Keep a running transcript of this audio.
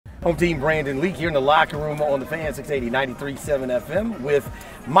Hometeam Brandon Leak here in the locker room on the Fan 680 93.7 FM with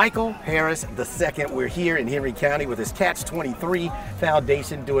Michael Harris II. We're here in Henry County with his Catch 23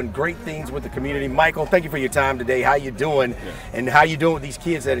 Foundation doing great things with the community. Michael, thank you for your time today. How you doing? And how you doing with these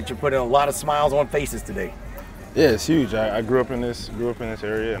kids that you're putting a lot of smiles on faces today? Yeah, it's huge. I grew up in this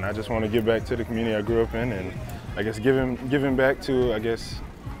area, and I just want to give back to the community I grew up in, and I guess giving back to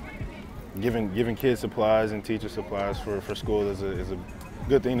giving kids supplies and teacher supplies for school is a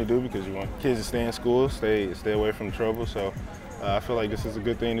good thing to do, because you want kids to stay in school, stay away from trouble. So I feel like this is a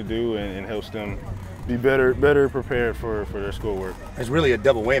good thing to do, and helps them be better prepared for their schoolwork. It's really a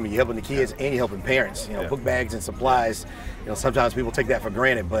double whammy. You're helping the kids and you're helping parents. You know, book bags and supplies. You know, sometimes people take that for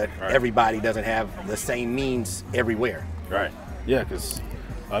granted, but everybody doesn't have the same means everywhere. Right. Yeah, because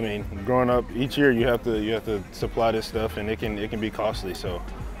I mean, growing up, each year you have to supply this stuff, and it can be costly. So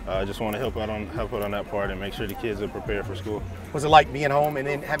I just want to help out on that part and make sure the kids are prepared for school. What's it like being home and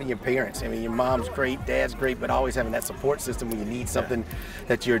then having your parents? I mean, your mom's great, dad's great, but always having that support system when you need something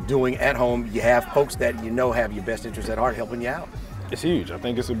that you're doing at home. You have folks that you know have your best interests at heart helping you out. It's huge. I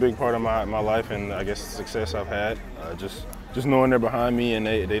think it's a big part of my life, and I guess the success I've had. Just knowing they're behind me and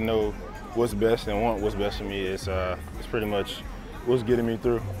they know what's best and want what's best for me is pretty much what's getting me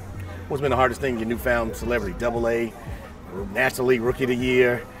through. What's been the hardest thing, your newfound celebrity? AA, National League Rookie of the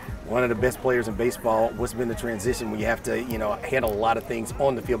Year, one of the best players in baseball. What's been the transition when you have to, handle a lot of things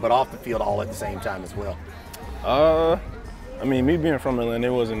on the field, but off the field all at the same time as well? I mean, me being from Atlanta,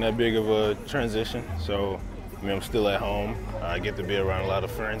 it wasn't that big of a transition. So, I mean, I'm still at home. I get to be around a lot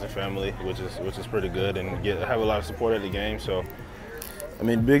of friends and family, which is pretty good, and have a lot of support at the game. So, I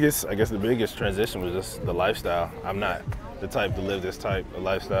mean, the biggest transition was just the lifestyle. I'm not the type to live this type of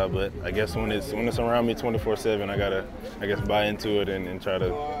lifestyle, but I guess when it's around me 24/7, I gotta buy into it and try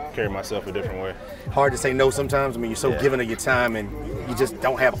to carry myself a different way. Hard to say no sometimes. I mean, you're so given of your time, and you just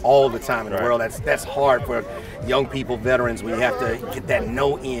don't have all the time in the world. That's hard for young people, veterans, when you have to get that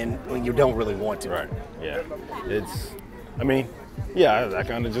no in when you don't really want to. Right. Yeah. I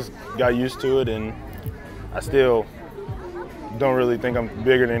kind of just got used to it, and I still don't really think I'm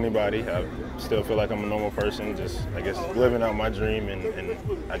bigger than anybody. I still feel like I'm a normal person, just, I guess, living out my dream and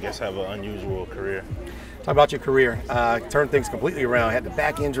I guess have an unusual career. Talk about your career. Turned things completely around. Had the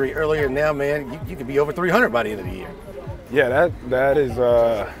back injury earlier. Now, man, you could be over 300 by the end of the year. Yeah, that is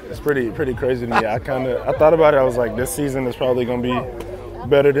it's pretty crazy to me. I thought about it. I was like, this season is probably going to be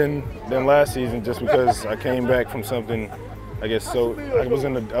better than last season, just because I came back from something. I guess so. I was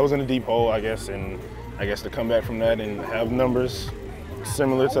in a deep hole, I guess, and I guess to come back from that and have numbers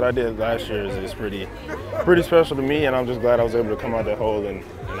similar to what I did last year is pretty special to me, and I'm just glad I was able to come out that hole and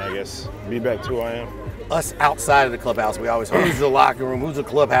I guess be back to who I am. Us outside of the clubhouse, we always who's the locker room, who's the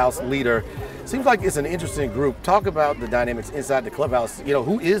clubhouse leader. Seems like it's an interesting group. Talk about the dynamics inside the clubhouse.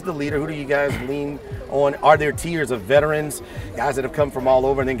 Who is the leader? Who do you guys lean on? Are there tiers of veterans, guys that have come from all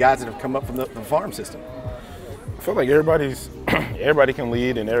over, and then guys that have come up from the farm system? I feel like everybody can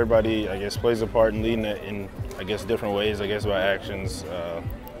lead, and everybody, I guess, plays a part in leading it in, I guess, different ways, I guess, by actions,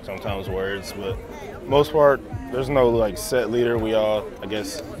 sometimes words, but most part, there's no set leader. We all, I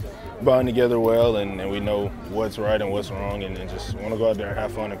guess, bond together well, and we know what's right and what's wrong, and just want to go out there and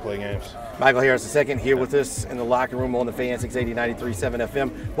have fun and play games. Michael Harris II here with us in the locker room on the Fan 680 93.7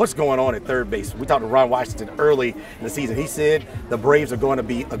 FM. What's going on at third base? We talked to Ron Washington early in the season. He said the Braves are going to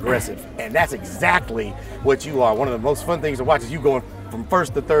be aggressive, and that's exactly what you are. One of the most fun things to watch is you going from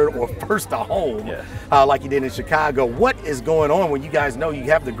first to third or first to home, like you did in Chicago. What is going on when you guys know you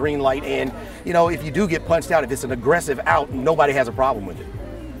have the green light, and if you do get punched out, if it's an aggressive out, nobody has a problem with it?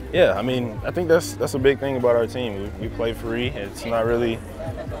 Yeah, I mean, I think that's a big thing about our team. We play free. It's not really,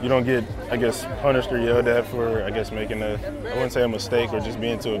 you don't get, I guess, punished or yelled at for, I guess, making I wouldn't say a mistake or just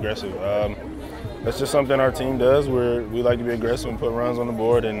being too aggressive. That's just something our team does, where we like to be aggressive and put runs on the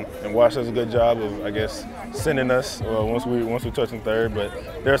board, and Wash does a good job of, I guess, sending us once we touch in third. But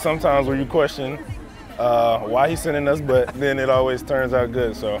there are some times where you question why he's sending us, but then it always turns out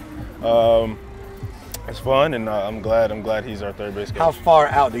good. So it's fun, and I'm glad he's our third base coach. How far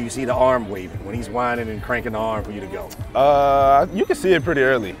out do you see the arm waving when he's winding and cranking the arm for you to go? You can see it pretty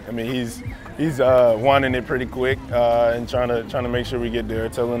early. I mean, he's winding it pretty quick and trying to make sure we get there,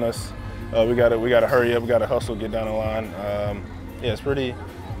 telling us we gotta hurry up, we gotta hustle, get down the line. Yeah, it's pretty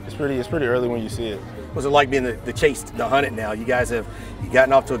early when you see it. What's it like being the chased, the hunted now? You guys have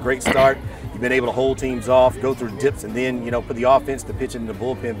gotten off to a great start. You've been able to hold teams off, go through dips, and then put the offense, the pitching, and the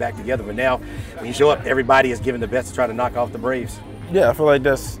bullpen back together. But now, when you show up, everybody is giving the best to try to knock off the Braves. Yeah, I feel like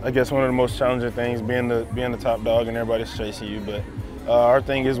that's, I guess, one of the most challenging things, being the top dog and everybody's chasing you. But our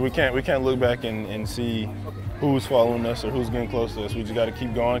thing is we can't look back and see who's following us or who's getting close to us. We just got to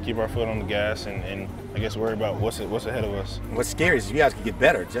keep going, keep our foot on the gas, and I guess worry about what's ahead of us. What's scary is you guys could get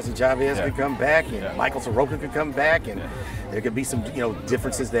better. Jesse Chavez could come back, and Michael Soroka could come back, and there could be some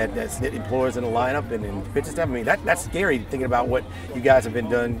differences that Snit employs in the lineup and in pitching staff. I mean, that's scary thinking about what you guys have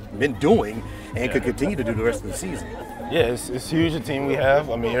been doing and could continue to do the rest of the season. Yeah, it's huge, the team we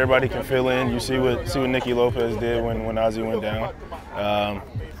have. I mean, everybody can fill in. You see what Nicky Lopez did when Ozzie went down.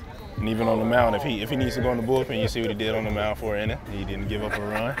 And even on the mound, if he needs to go in the bullpen, you see what he did on the mound for an inning. He didn't give up a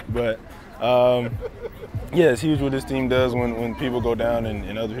run. But, yeah, it's huge what this team does when people go down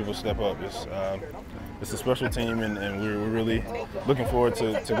and other people step up. It's a special team, and we're really looking forward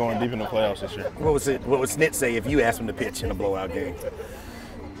to going deep in the playoffs this year. What would Snit say if you asked him to pitch in a blowout game?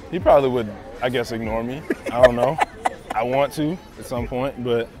 He probably would, I guess, ignore me. I don't know. I want to at some point,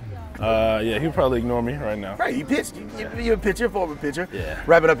 but yeah, he'll probably ignore me right now. Right, you pitched. You're a pitcher, former pitcher. Yeah.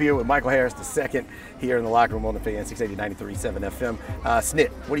 Wrap it up here with Michael Harris II here in the locker room on the Fan 680 93.7 FM. Snit,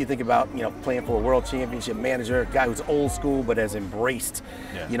 what do you think about playing for a world championship manager, a guy who's old school but has embraced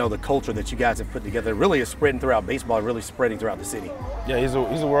the culture that you guys have put together? Really is spreading throughout baseball, really spreading throughout the city. Yeah, he's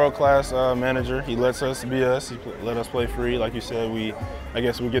a world-class manager. He lets us be us. He let us play free, like you said. I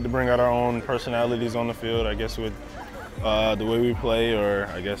guess we get to bring out our own personalities on the field. I guess with the way we play, or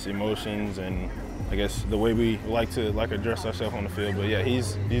I guess emotions, and I guess the way we like to address ourselves on the field. But yeah,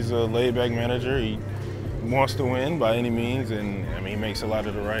 he's a laid-back manager. He wants to win by any means, and I mean he makes a lot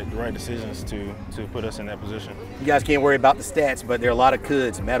of the right decisions to put us in that position. You guys can't worry about the stats, but there are a lot of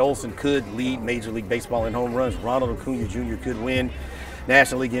coulds. Matt Olson could lead Major League Baseball in home runs. Ronald Acuna Jr. could win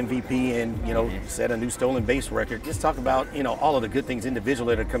National League MVP and set a new stolen base record. Just talk about all of the good things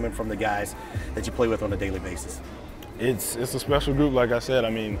individually that are coming from the guys that you play with on a daily basis. It's a special group, like I said. I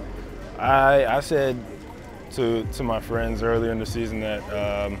mean, I said to my friends earlier in the season that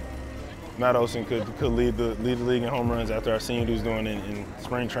Matt Olson could lead the league in home runs after I seen what he was doing in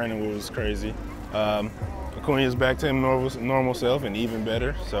spring training, which was crazy. Acuna's back to him normal self and even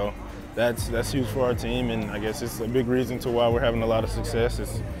better. So that's huge for our team, and I guess it's a big reason to why we're having a lot of success.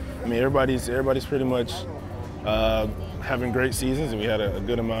 I mean, everybody's pretty much having great seasons, and we had a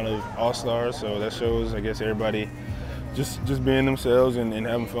good amount of all-stars, so that shows, I guess, everybody just being themselves and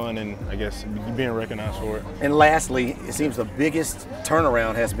having fun, and I guess being recognized for it. And lastly, it seems the biggest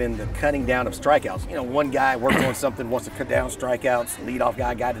turnaround has been the cutting down of strikeouts. One guy worked on something, wants to cut down strikeouts, leadoff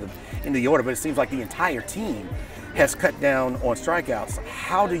guy got into the order, but it seems like the entire team has cut down on strikeouts.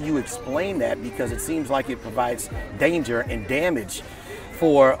 How do you explain that? Because it seems like it provides danger and damage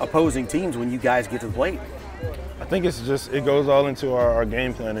for opposing teams when you guys get to the plate. I think it goes all into our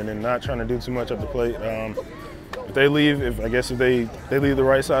game planning and not trying to do too much at the plate. If they leave, if they leave the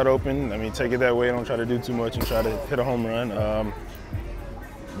right side open, I mean, take it that way. Don't try to do too much and try to hit a home run. I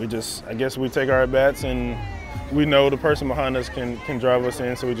guess we take our at-bats, and we know the person behind us can drive us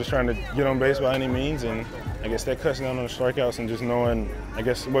in, so we're just trying to get on base by any means, and I guess that cuts down on the strikeouts, and just knowing, I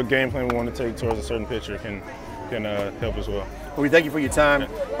guess, what game plan we want to take towards a certain pitcher can help as well. Well, we thank you for your time.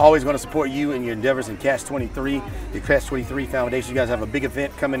 Always going to support you and your endeavors in Catch 23, the Catch 23 Foundation. You guys have a big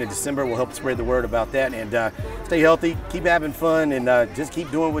event coming in December. We'll help spread the word about that. And stay healthy, keep having fun, and just keep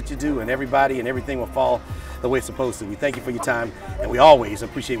doing what you do, and everybody and everything will fall the way it's supposed to. We thank you for your time, and we always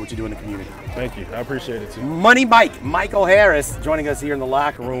appreciate what you do in the community. Thank you. I appreciate it, too. Money Mike, Michael Harris, joining us here in the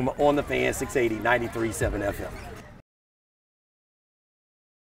locker room on the Fan 680 93.7 FM.